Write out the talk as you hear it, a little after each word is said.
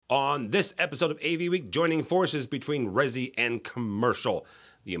On this episode of AV Week, joining forces between Resi and commercial,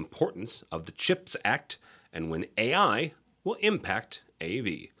 the importance of the CHIPS Act, and when AI will impact AV.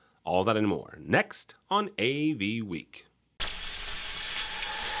 All that and more, next on AV Week.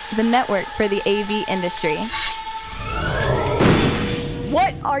 The network for the AV industry.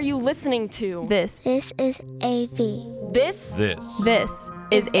 What are you listening to? This is AV. This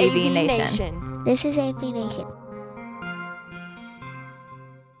is AV Nation. This is AV Nation.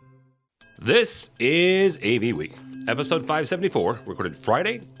 This is AV Week, episode 574, recorded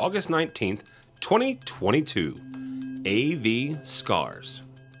Friday, August 19th, 2022. AV Scars.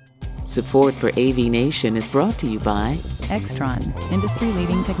 Support for AV Nation is brought to you by Extron,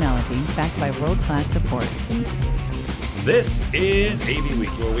 industry-leading technology backed by world-class support. This is AV Week,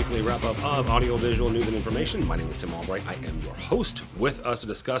 your weekly wrap-up of audio-visual news and information. My name is Tim Albright. I am your host. With us to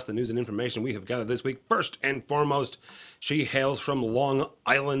discuss the news and information we have gathered this week, first and foremost, she hails from Long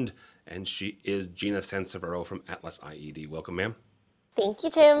Island, and she is Gina Sansevero from Atlas IED. Welcome, ma'am. Thank you,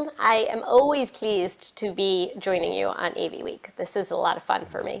 Tim. I am always pleased to be joining you on AV Week. This is a lot of fun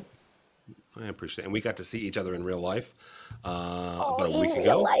for me. I appreciate it. And we got to see each other in real life about a week ago. In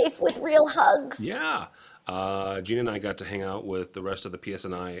real life with real hugs. Yeah. Gina and I got to hang out with the rest of the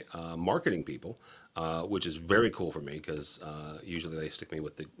PSNI marketing people, which is very cool for me because usually they stick me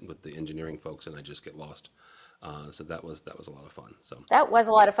with the engineering folks and I just get lost. So that was a lot of fun. So that was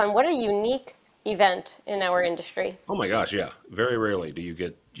a lot of fun. What a unique event in our industry. Oh my gosh, yeah. Very rarely do you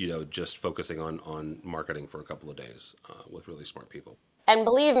get, just focusing on marketing for a couple of days with really smart people. And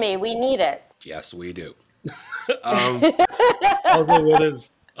believe me, we need it. Yes, we do. Also with us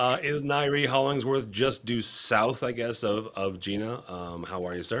is Nairi Hollingsworth, just due south, I guess, of Gina. How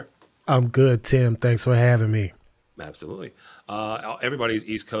are you, sir? I'm good, Tim. Thanks for having me. Absolutely. Everybody's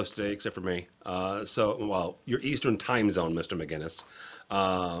East Coast today except for me. You're Eastern time zone, Mr. McGinnis.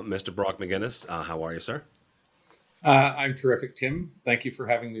 Mr. Brock McGinnis, how are you, sir? I'm terrific, Tim. Thank you for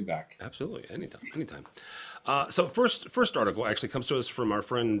having me back. Absolutely. Anytime. So first article actually comes to us from our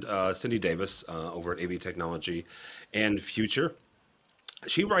friend Cindy Davis over at AV Technology and Future.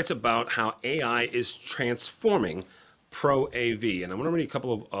 She writes about how AI is transforming Pro AV. And I want to read a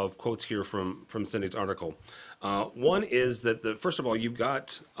couple of quotes here from Cindy's article. One is that, first of all, you've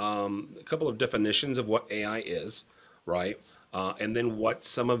got a couple of definitions of what AI is, right? And then what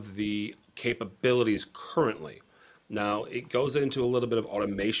some of the capabilities currently. Now, it goes into a little bit of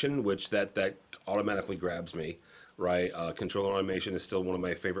automation, which that automatically grabs me, right? Controller automation is still one of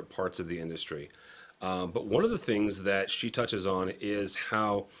my favorite parts of the industry. But one of the things that she touches on is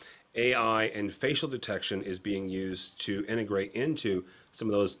how AI and facial detection is being used to integrate into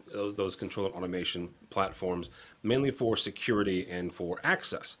some of those controller automation platforms, mainly for security and for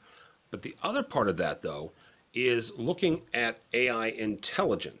access. But the other part of that, though, is looking at AI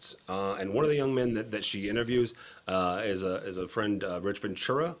intelligence. And one of the young men that she interviews is a friend, Rich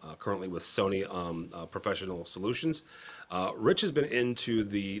Ventura, currently with Sony Professional Solutions. Rich has been into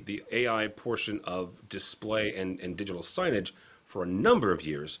the AI portion of display and digital signage for a number of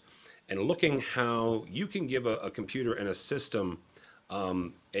years, and looking how you can give a computer and a system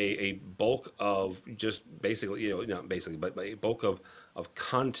a bulk of just basically, not basically, but a bulk of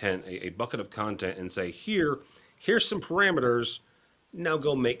content, a bucket of content, and say, here's some parameters, now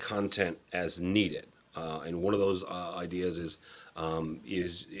go make content as needed. And one of those ideas is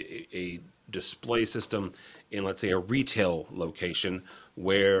a display system in, let's say, a retail location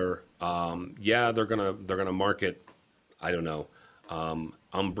where, they're gonna market, I don't know,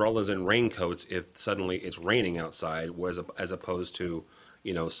 umbrellas and raincoats if suddenly it's raining outside, as opposed to,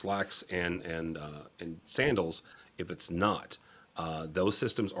 slacks and sandals if it's not. Those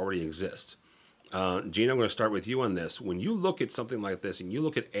systems already exist. Gina, I'm going to start with you on this. When you look at something like this and you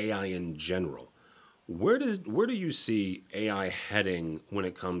look at AI in general, where do you see AI heading when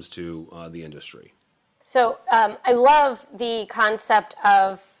it comes to the industry? So I love the concept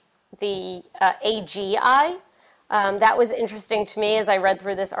of the AGI. That was interesting to me as I read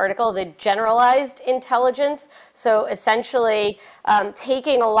through this article, the generalized intelligence. So essentially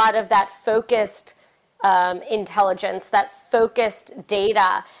taking a lot of that focused intelligence, that focused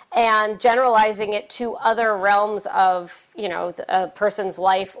data, and generalizing it to other realms of, a person's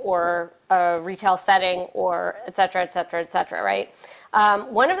life or a retail setting or et cetera, right?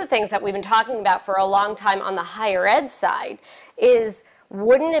 One of the things that we've been talking about for a long time on the higher ed side is,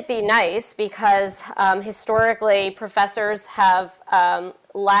 wouldn't it be nice, because historically professors have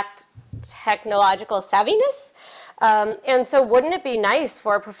lacked technological savviness, and so wouldn't it be nice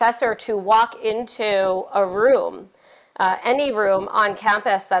for a professor to walk into a room any room on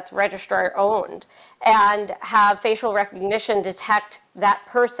campus that's registrar owned, and have facial recognition detect that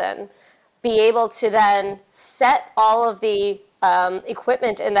person, be able to then set all of the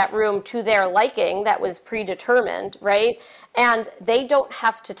equipment in that room to their liking that was predetermined, right? And they don't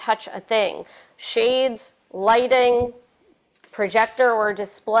have to touch a thing. Shades, lighting, projector or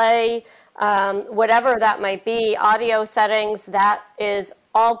display, whatever that might be, audio settings, that is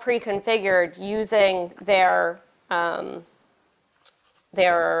all pre-configured using their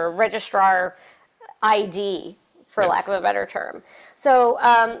registrar ID, for lack of a better term. So,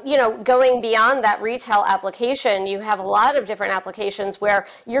 going beyond that retail application, you have a lot of different applications where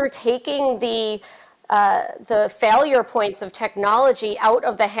you're taking the failure points of technology out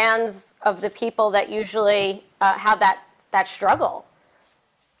of the hands of the people that usually have that struggle.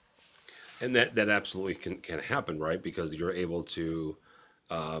 And that absolutely can happen, right? Because you're able to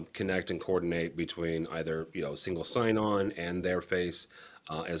connect and coordinate between either single sign-on and their face,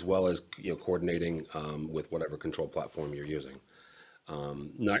 as well as coordinating with whatever control platform you're using.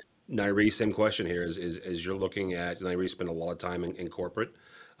 Nairi, same question here. Is you're looking at Nairi spent a lot of time in corporate,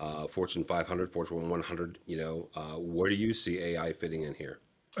 Fortune 500, Fortune 100. Where do you see AI fitting in here?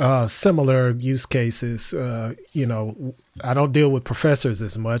 Similar use cases. I don't deal with professors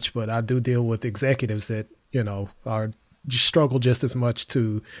as much, but I do deal with executives that are struggle just as much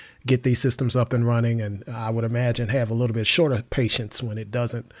to get these systems up and running, and I would imagine have a little bit shorter patience when it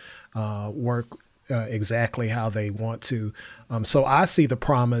doesn't work exactly how they want to. So I see the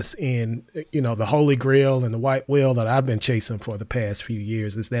promise in the holy grail and the white whale that I've been chasing for the past few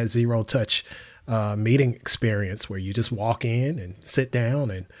years is that zero touch meeting experience where you just walk in and sit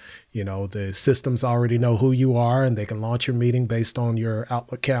down, and the systems already know who you are and they can launch your meeting based on your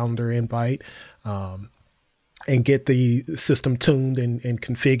Outlook calendar invite. And get the system tuned and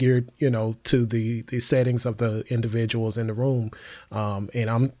configured, to the settings of the individuals in the room. And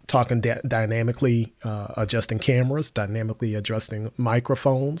I'm talking dynamically adjusting cameras, dynamically adjusting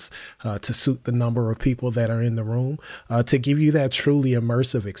microphones to suit the number of people that are in the room, to give you that truly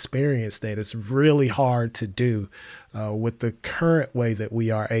immersive experience that is really hard to do with the current way that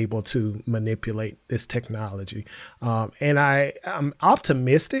we are able to manipulate this technology. And I'm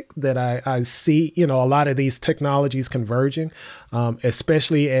optimistic that I see, a lot of these technologies converging,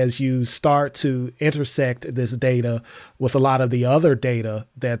 especially as you start to intersect this data with a lot of the other data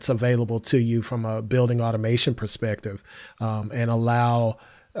that's available to you from a building automation perspective, and allow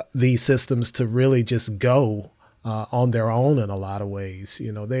these systems to really just go on their own in a lot of ways.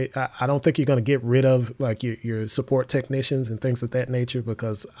 I don't think you're going to get rid of like your support technicians and things of that nature,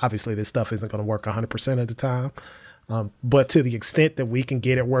 because obviously this stuff isn't going to work 100% of the time. But to the extent that we can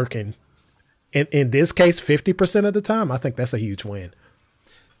get it working, in this case, 50% of the time, I think that's a huge win.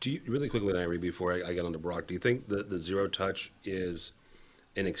 Do you, really quickly, Nairi, before I get on to Brock, do you think the zero touch is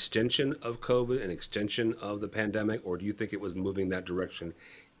an extension of COVID, an extension of the pandemic, or do you think it was moving that direction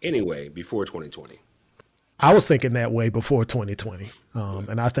anyway before 2020? I was thinking that way before 2020,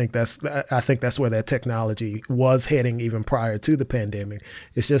 and I think that's where that technology was heading even prior to the pandemic.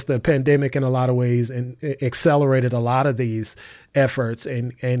 It's just the pandemic in a lot of ways and accelerated a lot of these efforts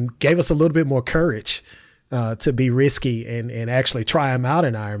and gave us a little bit more courage to be risky and actually try them out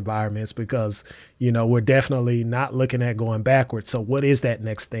in our environments, because we're definitely not looking at going backwards. So what is that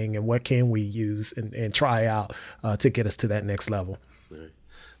next thing, and what can we use and try out to get us to that next level? All right.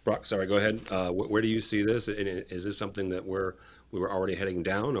 Brock, sorry, go ahead. Where do you see this? And is this something that we were already heading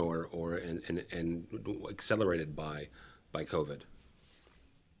down, or accelerated by COVID?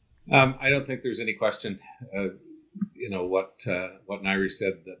 I don't think there's any question. What Nairi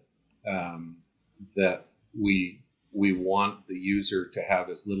said, that we want the user to have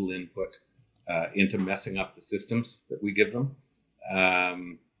as little input into messing up the systems that we give them,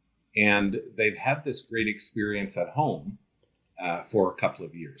 and they've had this great experience at home for a couple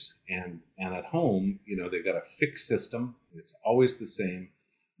of years. And at home, they've got a fixed system. It's always the same.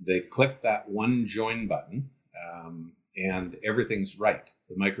 They click that one join button, and everything's right.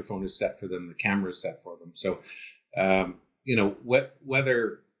 The microphone is set for them. The camera is set for them. So,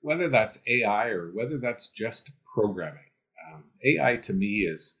 whether that's AI or whether that's just programming, AI to me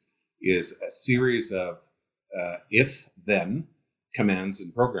is a series of if-then commands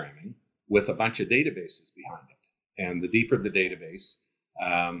and programming with a bunch of databases behind it. And the deeper the database,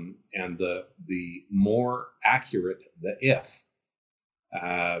 and the more accurate the if,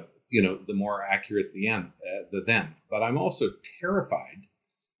 the more accurate the then. But I'm also terrified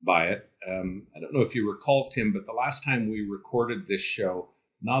by it. I don't know if you recall, Tim, but the last time we recorded this show,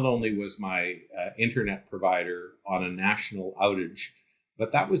 not only was my internet provider on a national outage,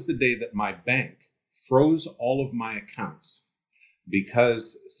 but that was the day that my bank froze all of my accounts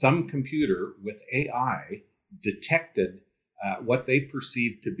because some computer with AI detected what they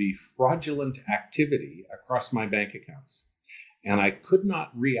perceived to be fraudulent activity across my bank accounts. And I could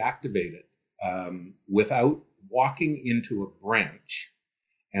not reactivate it without walking into a branch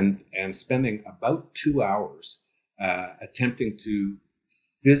and spending about 2 hours attempting to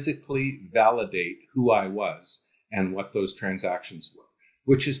physically validate who I was and what those transactions were,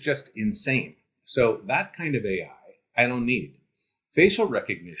 which is just insane. So that kind of AI, I don't need. Facial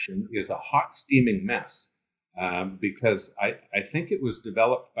recognition is a hot, steaming mess because I think it was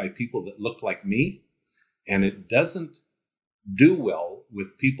developed by people that look like me, and it doesn't do well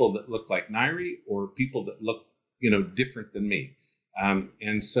with people that look like Nairi or people that look, different than me.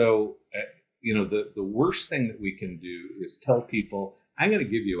 And so, the worst thing that we can do is tell people, I'm going to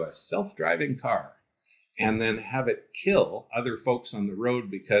give you a self-driving car and then have it kill other folks on the road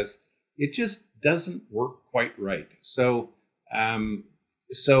because it just doesn't work quite right. So, in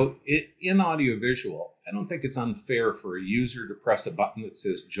audiovisual, I don't think it's unfair for a user to press a button that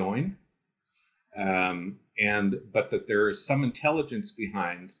says join, but that there is some intelligence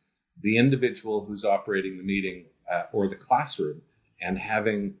behind the individual who's operating the meeting or the classroom and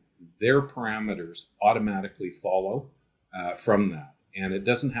having their parameters automatically follow from that. And it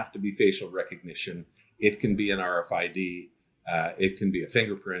doesn't have to be facial recognition. It can be an RFID. It can be a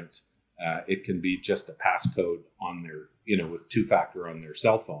fingerprint. It can be just a passcode on their, with two-factor on their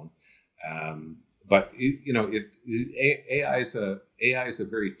cell phone. But AI is a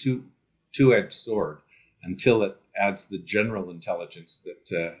very two-edged sword until it adds the general intelligence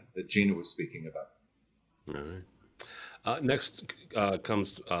that Gina was speaking about. All right. Next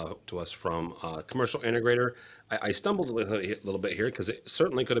comes to us from Commercial Integrator. I stumbled a little bit here because it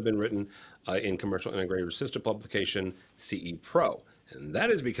certainly could have been written in Commercial Integrator's sister publication, CE Pro. And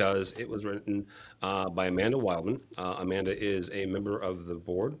that is because it was written by Amanda Wildman. Amanda is a member of the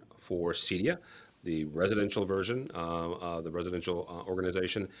board for CEDIA, the residential version, the residential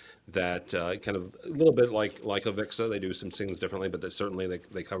organization that kind of a little bit like AVWeek. They do some things differently, but that certainly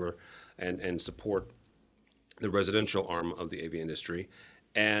they cover and support the residential arm of the AV industry.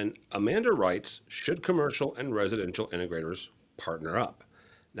 And Amanda writes, should commercial and residential integrators partner up?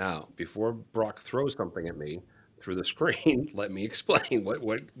 Now, before Brock throws something at me through the screen, let me explain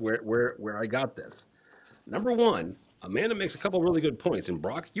where I got this. Number one, Amanda makes a couple really good points. And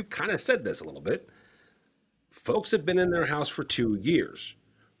Brock, you kind of said this a little bit. Folks have been in their house for 2 years,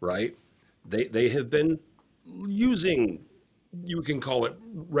 right? They have been using, you can call it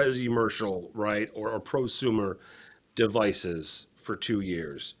resi-mercial, right, or prosumer devices for 2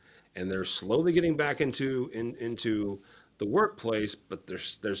 years, and they're slowly getting back into the workplace. But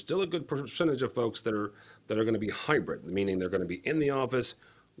there's still a good percentage of folks that are going to be hybrid, meaning they're going to be in the office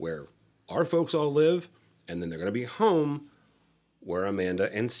where our folks all live, and then they're going to be home where Amanda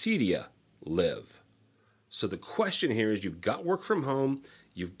and CEDIA live. So the question here is, you've got work from home,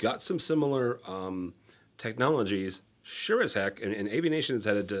 you've got some similar technologies. Sure as heck, and AV Nation is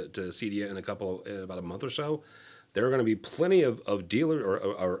headed to CEDIA in about a month or so. There are going to be plenty of dealer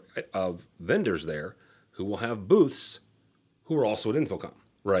or of vendors there who will have booths who are also at Infocom,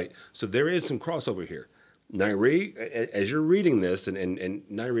 right? So there is some crossover here. Nairi, as you're reading this, and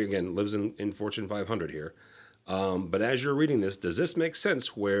Nairi again lives in Fortune 500 here, but as you're reading this, does this make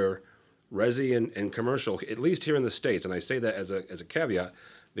sense where resi and commercial, at least here in the States, and I say that as a caveat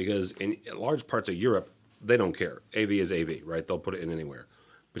because in large parts of Europe, they don't care. AV is AV, right? They'll put it in anywhere.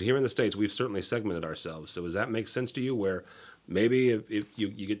 But here in the States, we've certainly segmented ourselves. So does that make sense to you where maybe if you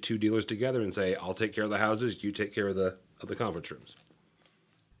get two dealers together and say, I'll take care of the houses, you take care of the conference rooms?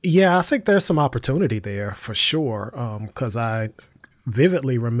 Yeah, I think there's some opportunity there for sure. Because I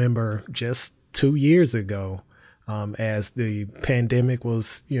vividly remember just 2 years ago, as the pandemic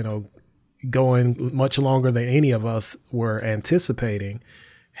was, going much longer than any of us were anticipating,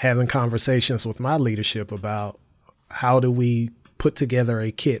 having conversations with my leadership about how do we put together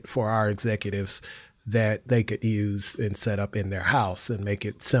a kit for our executives that they could use and set up in their house and make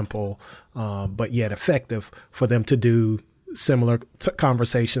it simple, but yet effective for them to do similar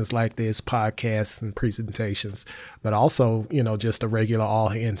conversations like this, podcasts and presentations, but also, just a regular all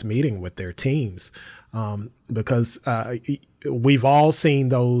hands meeting with their teams. Because we've all seen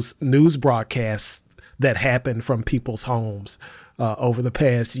those news broadcasts that happen from people's homes over the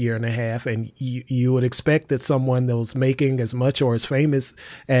past year and a half. And you would expect that someone that was making as much or as famous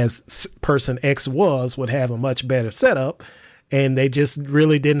as person X would have a much better setup. And they just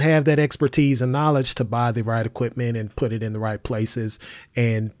really didn't have that expertise and knowledge to buy the right equipment and put it in the right places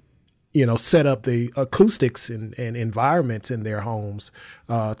and set up the acoustics and environments in their homes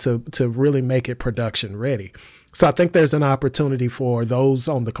to really make it production ready. So I think there's an opportunity for those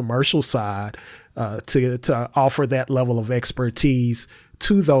on the commercial side to offer that level of expertise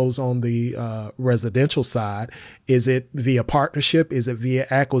to those on the residential side. Is it via partnership? Is it via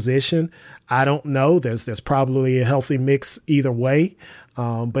acquisition? I don't know. There's probably a healthy mix either way.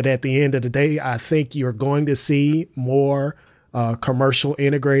 But at the end of the day, I think you're going to see more commercial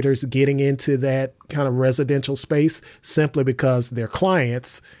integrators getting into that kind of residential space simply because their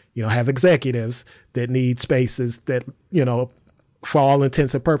clients, have executives that need spaces that, for all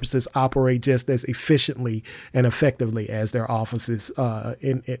intents and purposes, operate just as efficiently and effectively as their offices,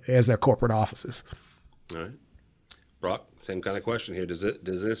 as their corporate offices. All right. Brock, same kind of question here.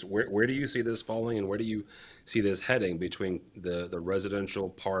 Where do you see this falling, and where do you see this heading between the residential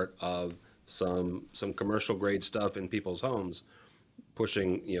part of some commercial grade stuff in people's homes,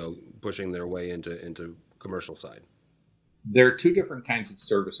 pushing their way into commercial side? There are two different kinds of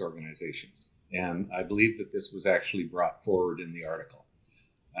service organizations, and I believe that this was actually brought forward in the article.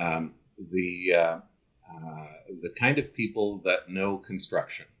 The kind of people that know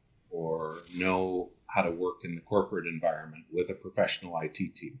construction or know how to work in the corporate environment with a professional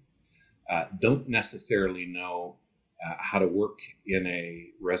IT team don't necessarily know how to work in a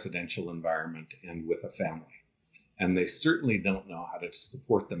residential environment and with a family. And they certainly don't know how to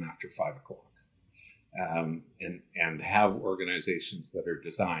support them after 5 o'clock. And have organizations that are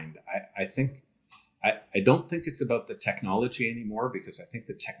designed. I don't think it's about the technology anymore, because I think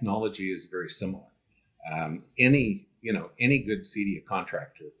the technology is very similar. Any good CEDIA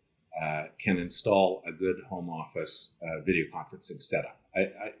contractor can install a good home office video conferencing setup.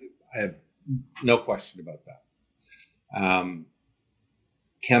 I have no question about that.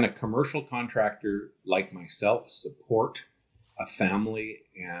 Can a commercial contractor like myself support a family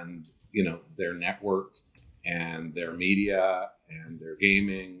and their network and their media and their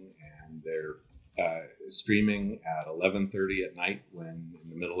gaming and their streaming at 11:30 at night when in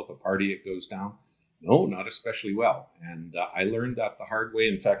the middle of a party it goes down? No, not especially well. And I learned that the hard way.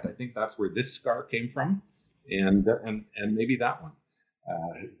 In fact, I think that's where this scar came from, and maybe that one.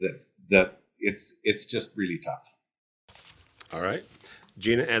 That it's just really tough. All right,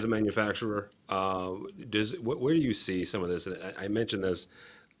 Gina, as a manufacturer, where do you see some of this? And I mentioned this.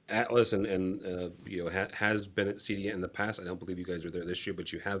 Atlas and has been at CEDIA in the past. I don't believe you guys are there this year,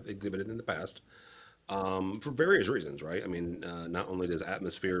 but you have exhibited in the past for various reasons, right? I mean, not only does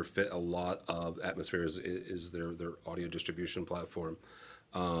Atmosphere fit a lot of Atmosphere is their audio distribution platform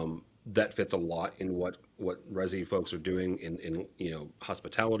that fits a lot in what Resi folks are doing in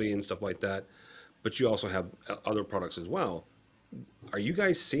hospitality and stuff like that. But you also have other products as well. Are you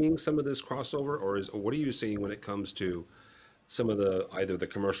guys seeing some of this crossover, or what are you seeing when it comes to some of either the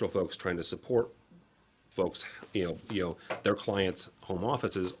commercial folks trying to support folks, their clients' home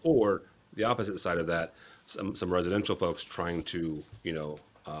offices, or the opposite side of that, some residential folks trying to,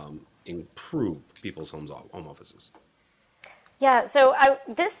 improve people's home offices? Yeah. So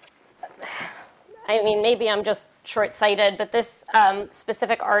maybe I'm just short-sighted, but this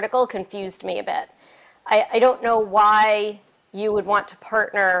specific article confused me a bit. I don't know why you would want to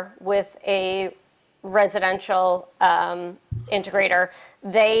partner with a residential integrator.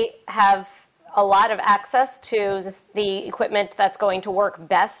 They have a lot of access to the equipment that's going to work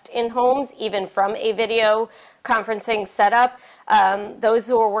best in homes, even from a video conferencing setup. Those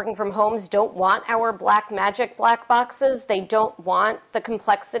who are working from homes don't want our black magic black boxes. They don't want the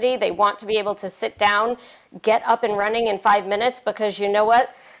complexity. They want to be able to sit down, get up and running in 5 minutes, because you know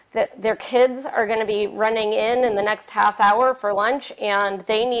what? Their kids are going to be running in the next half hour for lunch, and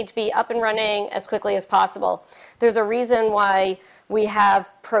they need to be up and running as quickly as possible. There's a reason why we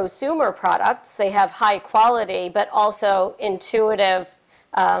have prosumer products. They have high quality, but also intuitive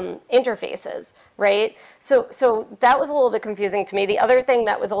interfaces, right? So that was a little bit confusing to me. The other thing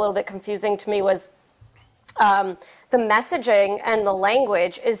that was a little bit confusing to me was the messaging and the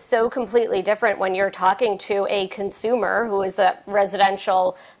language is so completely different when you're talking to a consumer who is a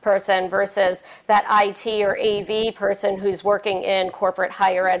residential person versus that IT or AV person who's working in corporate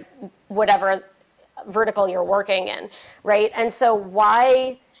higher ed, whatever vertical you're working in, right? And so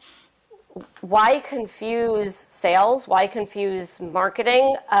why confuse sales? Why confuse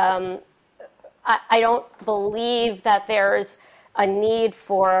marketing? I don't believe that there's a need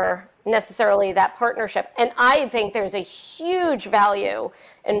for necessarily that partnership. And I think there's a huge value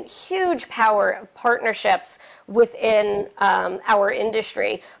and huge power of partnerships within our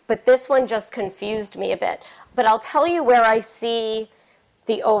industry. But this one just confused me a bit. But I'll tell you where I see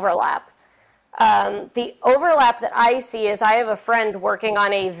the overlap. The overlap that I see is I have a friend working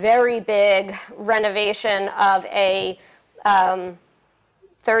on a very big renovation of a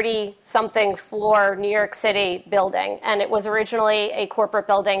 30-something floor New York City building. And it was originally a corporate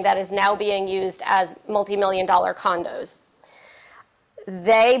building that is now being used as multi-million-dollar condos.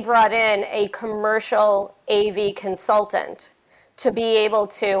 They brought in a commercial AV consultant to be able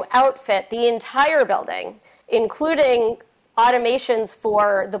to outfit the entire building, including automations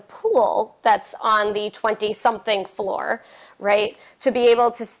for the pool that's on the 20-something floor, right? To be able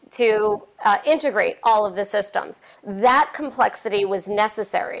to integrate all of the systems. That complexity was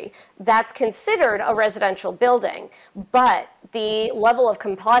necessary. That's considered a residential building, but the level of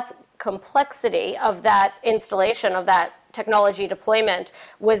complexity of that installation, of that technology deployment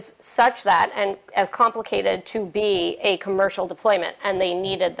was such that, and as complicated to be a commercial deployment, and they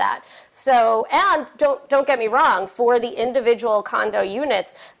needed that. So, and don't get me wrong, for the individual condo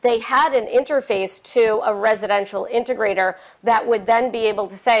units, they had an interface to a residential integrator that would then be able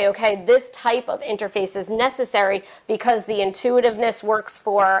to say, okay, this type of interface is necessary because the intuitiveness works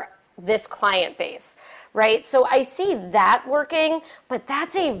for this client base, right? So I see that working, but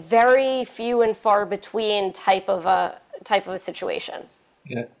that's a very few and far between type of a situation.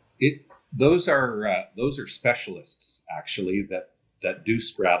 Yeah, those are specialists actually that do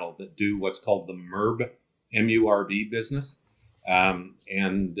straddle, that do what's called the MURB business,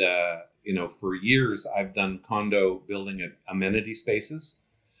 and for years I've done condo building amenity spaces,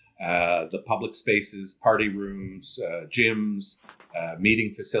 the public spaces, party rooms, gyms,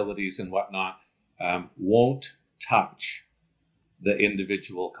 meeting facilities, and whatnot. Won't touch the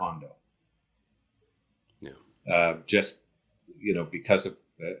individual condo. Just because of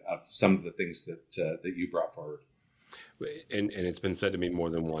some of the things that you brought forward, and it's been said to me more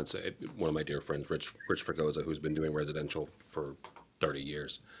than once. One of my dear friends, Rich Fregosa, who's been doing residential for 30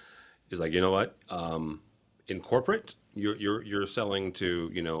 years, is like, you know what? In corporate, you're selling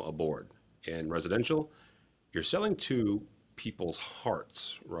to a board. In residential, you're selling to people's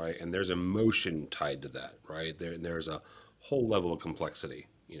hearts, right? And there's emotion tied to that, right? There's a whole level of complexity.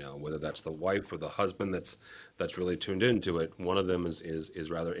 Whether that's the wife or the husband that's really tuned into it, one of them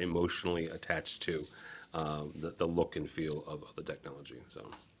is rather emotionally attached to the look and feel of the technology. So,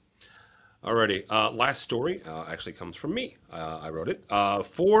 alrighty, last story actually comes from me. I wrote it.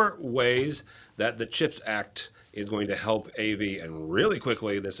 4 ways that the CHIPS Act is going to help AV, and really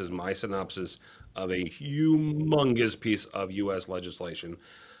quickly, this is my synopsis of a humongous piece of U.S. legislation.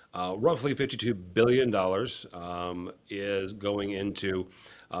 Roughly $52 billion is going into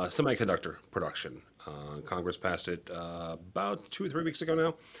semiconductor production. Congress passed it about 2 or 3 weeks ago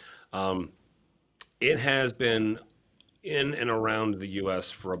now. It has been in and around the U.S.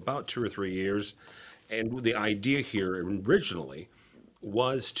 for about 2 or 3 years. And the idea here originally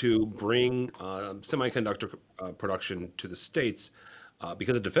was to bring semiconductor production to the states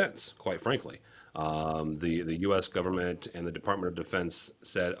because of defense, quite frankly. The U.S. government and the Department of Defense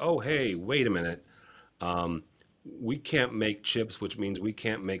said, oh, hey, wait a minute. We can't make chips, which means we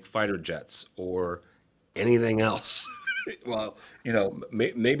can't make fighter jets or anything else. Well,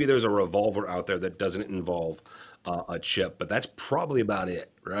 maybe there's a revolver out there that doesn't involve a chip, but that's probably about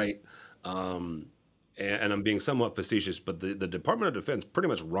it, right? And I'm being somewhat facetious, but the Department of Defense pretty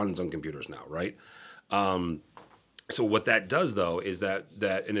much runs on computers now, right? So what that does, though, is that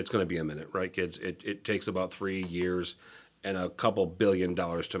and it's going to be a minute, right, kids? It takes about 3 years and a couple $1 billion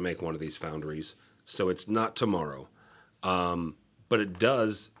to make one of these foundries. So it's not tomorrow. But it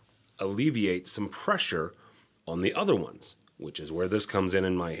does alleviate some pressure on the other ones, which is where this comes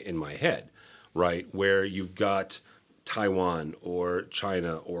in my head, right? Where you've got Taiwan or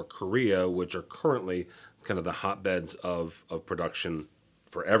China or Korea, which are currently kind of the hotbeds of production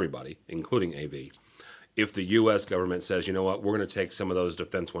for everybody, including AV. If the U.S. government says, you know what, we're going to take some of those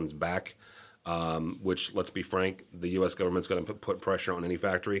defense ones back, which, let's be frank, the U.S. government's going to put pressure on any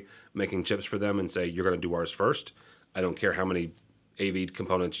factory making chips for them and say, you're going to do ours first. I don't care how many AV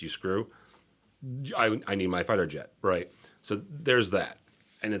components you screw. I need my fighter jet, right? So there's that.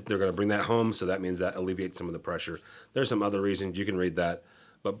 And they're going to bring that home, so that means that alleviates some of the pressure. There's some other reasons. You can read that.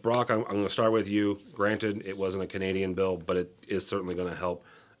 But Brock, I'm going to start with you. Granted, it wasn't a Canadian bill, but it is certainly going to help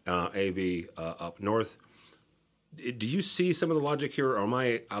AV up north. Do you see some of the logic here, or am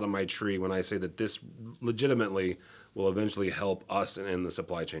I out of my tree when I say that this legitimately will eventually help us in the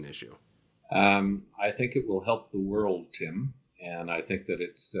supply chain issue? I think it will help the world, Tim, and I think that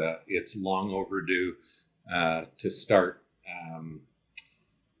it's long overdue to start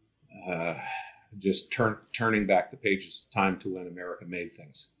just turning back the pages of time to when America made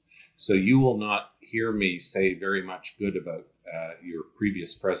things. So you will not hear me say very much good about your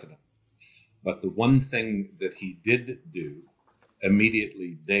previous president. But the one thing that he did do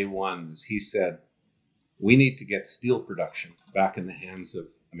immediately, day one, is he said, we need to get steel production back in the hands of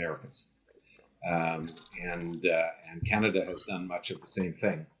Americans. And Canada has done much of the same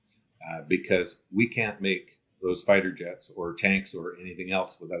thing because we can't make those fighter jets or tanks or anything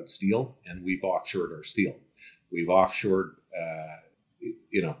else without steel, and we've offshored our steel. We've offshored,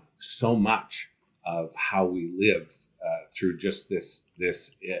 so much of how we live through just this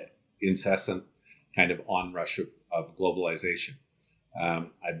incessant kind of onrush of globalization.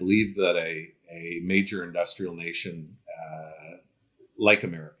 I believe that a major industrial nation like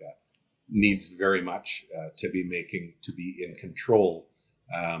America needs very much to be in control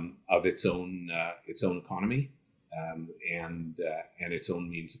of its own economy and its own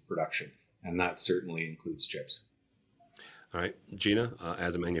means of production, and that certainly includes chips. All right, Gina,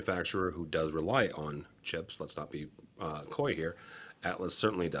 as a manufacturer who does rely on chips, let's not be coy here. Atlas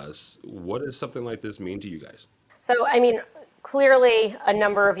certainly does. What does something like this mean to you guys? So, clearly a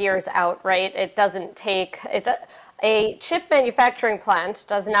number of years out, right? It doesn't take a chip manufacturing plant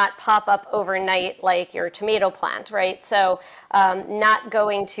does not pop up overnight like your tomato plant, right? So not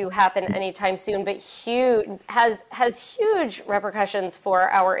going to happen anytime soon, but has huge repercussions for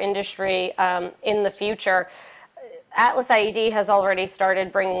our industry in the future. Atlas IED has already started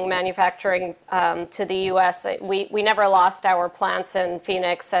bringing manufacturing to the U.S. We never lost our plants in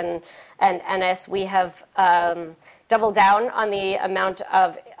Phoenix and Ennis. We have doubled down on the amount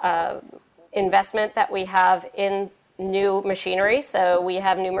of investment that we have in new machinery. So we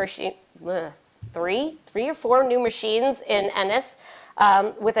have three or four new machines in Ennis,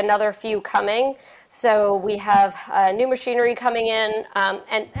 with another few coming. So we have new machinery coming in,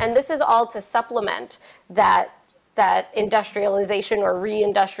 and this is all to supplement that industrialization or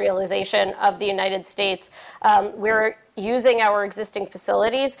reindustrialization of the United States. We're using our existing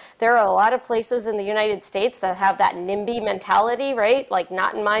facilities. There are a lot of places in the United States that have that NIMBY mentality, right? Like,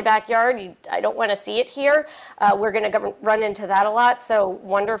 not in my backyard. I don't want to see it here. We're going to run into that a lot. So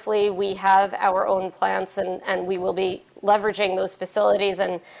wonderfully, we have our own plants, and we will be leveraging those facilities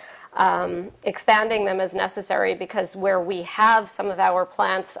and expanding them as necessary, because where we have some of our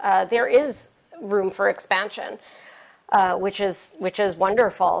plants, there is room for expansion. Which is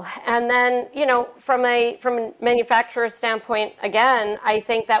wonderful. And then, from a manufacturer's standpoint, again, I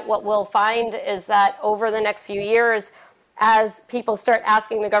think that what we'll find is that over the next few years, as people start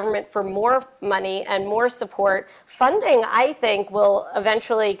asking the government for more money and more support, funding, I think, will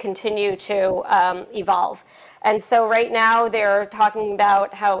eventually continue to evolve. And so right now they're talking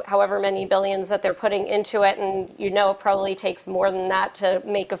about however many billions that they're putting into it, and it probably takes more than that to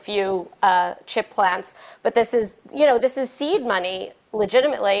make a few chip plants. But this is seed money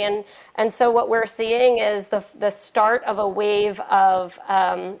legitimately, and so what we're seeing is the start of a wave of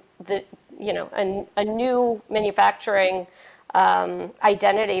a new manufacturing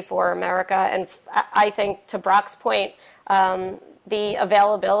identity for America. And I think, to Brock's point, the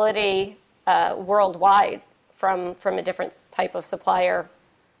availability worldwide from a different type of supplier,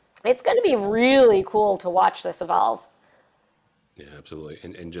 it's going to be really cool to watch this evolve. Yeah, absolutely.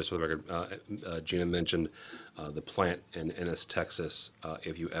 And just for the record, Gina mentioned the plant in Ennis, Texas.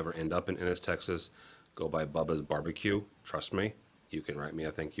 If you ever end up in Ennis, Texas, go by Bubba's Barbecue. Trust me, you can write me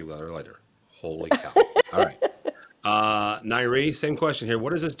a thank you letter later. Holy cow. All right. Nairi, same question here.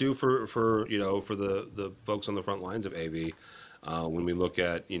 What does this do for the folks on the front lines of AV when we look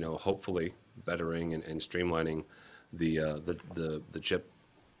at, hopefully bettering and streamlining the chip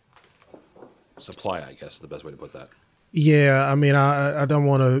supply, I guess is the best way to put that. Yeah, I don't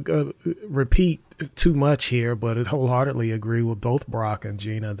want to repeat too much here, but I wholeheartedly agree with both Brock and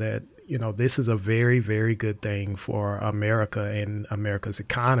Gina that, this is a very, very good thing for America and America's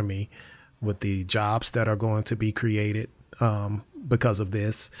economy, with the jobs that are going to be created because of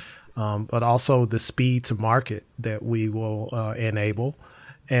this, but also the speed to market that we will enable.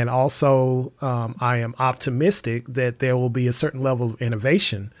 And also, I am optimistic that there will be a certain level of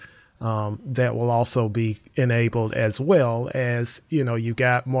innovation that will also be enabled, as well as, you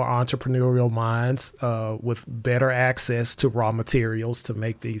got more entrepreneurial minds with better access to raw materials to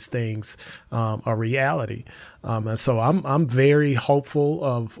make these things a reality. And so I'm very hopeful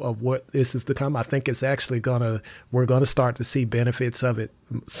of what this is to come. I think it's actually we're gonna start to see benefits of it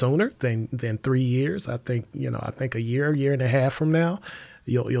sooner than 3 years. I think a year and a half from now,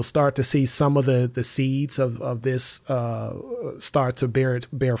 you'll start to see some of the seeds of this start to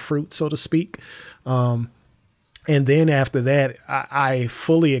bear fruit, so to speak. And then after that, I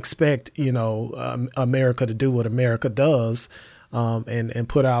fully expect, America to do what America does, and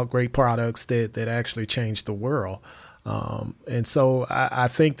put out great products that actually change the world. And so I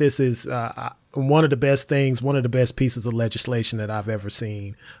think this is one of the best things, one of the best pieces of legislation that I've ever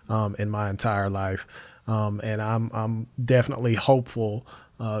seen in my entire life. And I'm definitely hopeful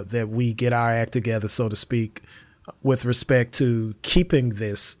that we get our act together, so to speak, with respect to keeping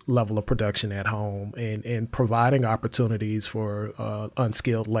this level of production at home and providing opportunities for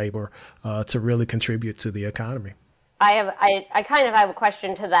unskilled labor to really contribute to the economy. I kind of have a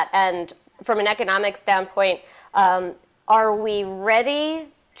question to that end. From an economic standpoint, are we ready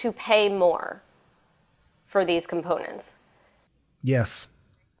to pay more for these components? Yes.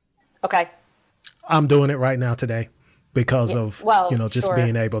 Okay. I'm doing it right now today because of, just sure.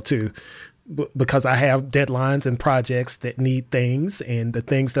 being able to, because I have deadlines and projects that need things, and the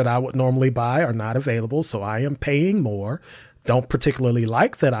things that I would normally buy are not available. So I am paying more. Don't particularly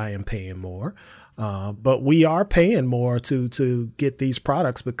like that I am paying more. But we are paying more to get these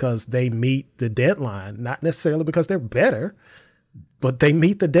products because they meet the deadline, not necessarily because they're better, but they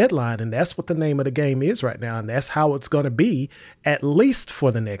meet the deadline. And that's what the name of the game is right now. And that's how it's going to be, at least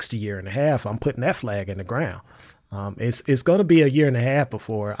for the next year and a half. I'm putting that flag in the ground. It's going to be a year and a half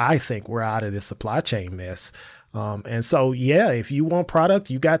before I think we're out of this supply chain mess. And so, if you want product,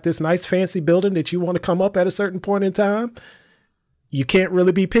 you got this nice fancy building that you want to come up at a certain point in time, you can't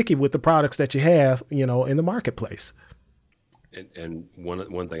really be picky with the products that you have, in the marketplace. And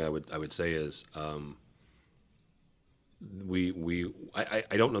one thing I would say is, I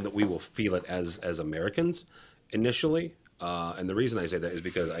don't know that we will feel it as Americans initially, and the reason I say that is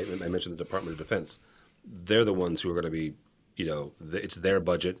because I mentioned the Department of Defense. They're the ones who are going to be, it's their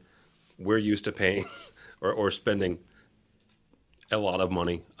budget. We're used to paying or spending a lot of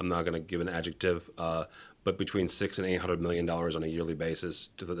money. I'm not going to give an adjective. But between $600 and $800 million on a yearly basis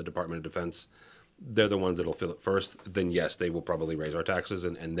to the Department of Defense, they're the ones that'll feel it first. Then yes, they will probably raise our taxes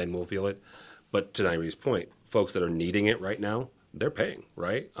and then we'll feel it. But to Nairee's point, folks that are needing it right now, they're paying,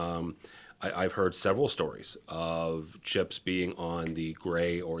 right? I've heard several stories of chips being on the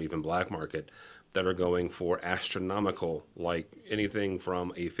gray or even black market that are going for astronomical, like anything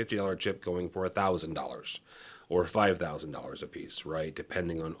from a $50 chip going for $1,000. Or $5,000 a piece, right?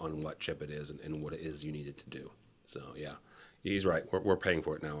 Depending on what chip it is and what it is you need it to do. So yeah, he's right. We're paying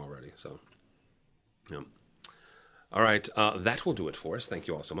for it now already. So yeah. All right, that will do it for us. Thank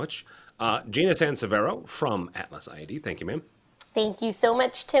you all so much. Gina Sansevero from Atlas IED. Thank you, ma'am. Thank you so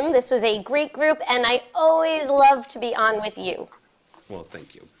much, Tim. This was a great group, and I always love to be on with you. Well,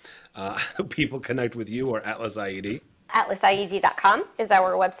 thank you. People connect with you or Atlas IED. AtlasIED.com is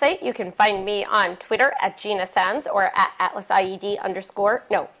our website. You can find me on Twitter at Gina Sands or at Atlas_IED.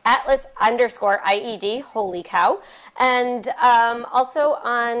 Holy cow. And also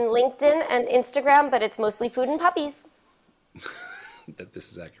on LinkedIn and Instagram, but it's mostly food and puppies.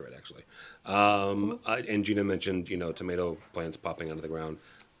 This is accurate, actually. And Gina mentioned, tomato plants popping out of the ground.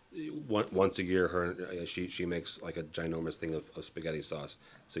 Once a year, she makes like a ginormous thing of spaghetti sauce.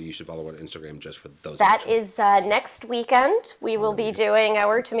 So you should follow her on Instagram just for those. That is next weekend. We will be doing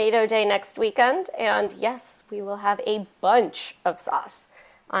our Tomato Day next weekend. And yes, we will have a bunch of sauce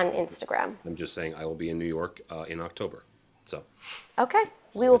on Instagram. I'm just saying I will be in New York in October. So. Okay.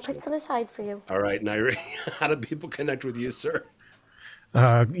 We will put some aside for you. All right, Nairee, how do people connect with you, sir?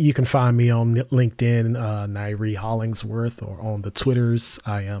 You can find me on LinkedIn, Nairee Hollingsworth, or on the Twitters.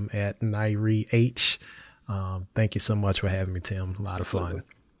 I am at Nairee H. Thank you so much for having me, Tim. A lot of fun.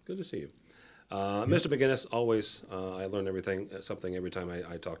 Good to see you. Mr. McGinnis, always, I learn something every time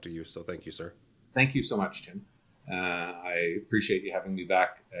I talk to you. So thank you, sir. Thank you so much, Tim. I appreciate you having me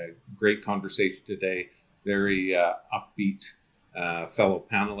back. Great conversation today. Very upbeat fellow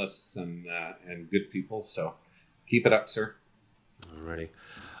panelists and good people. So keep it up, sir. Alrighty.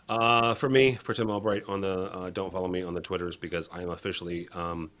 For me, for Tim Albright, on the don't follow me on the Twitters because I am officially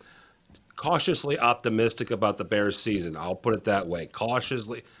cautiously optimistic about the Bears season. I'll put it that way.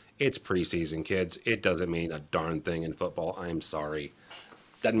 Cautiously. It's preseason, kids. It doesn't mean a darn thing in football. I'm sorry.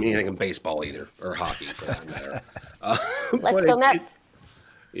 Doesn't mean anything in baseball either, or hockey for that matter. Let's go Mets.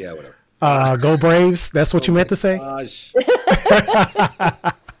 Yeah, whatever. Go Braves. That's what you meant to say? Gosh.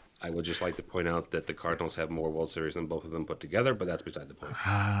 I would just like to point out that the Cardinals have more World Series than both of them put together, but that's beside the point.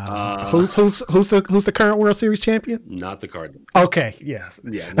 Who's the current World Series champion? Not the Cardinals. Okay, yes.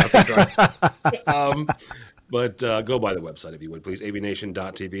 Yeah, not the Cardinals. But go by the website if you would, please.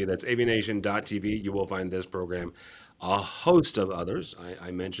 AVNation.tv. That's AVNation.tv. You will find this program, a host of others.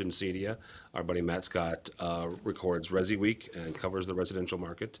 I mentioned Cedia. Our buddy Matt Scott records AVWeek and covers the residential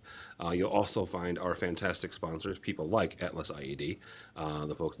market. You'll also find our fantastic sponsors, people like Atlas IED,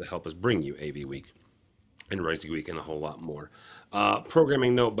 the folks that help us bring you AVWeek. and Rising Week, and a whole lot more.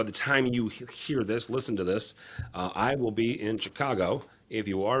 Programming note, by the time you hear this, listen to this, I will be in Chicago. If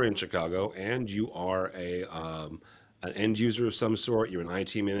you are in Chicago and you are an end user of some sort, you're an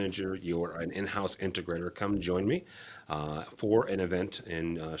IT manager, you're an in-house integrator, come join me for an event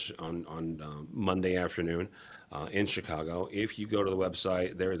on Monday afternoon in Chicago. If you go to the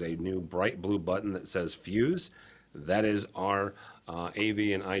website, there is a new bright blue button that says Fuse. That is our AV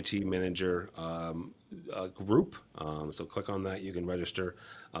and IT manager group. So click on that. You can register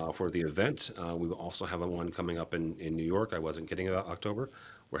for the event. We will also have one coming up in New York. I wasn't kidding about October.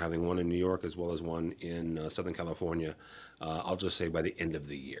 We're having one in New York as well as one in Southern California. I'll just say by the end of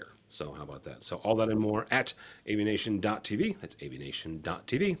the year. So how about that? So all that and more at avnation.tv. That's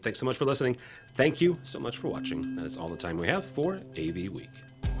avnation.tv. Thanks so much for listening. Thank you so much for watching. That is all the time we have for AV Week.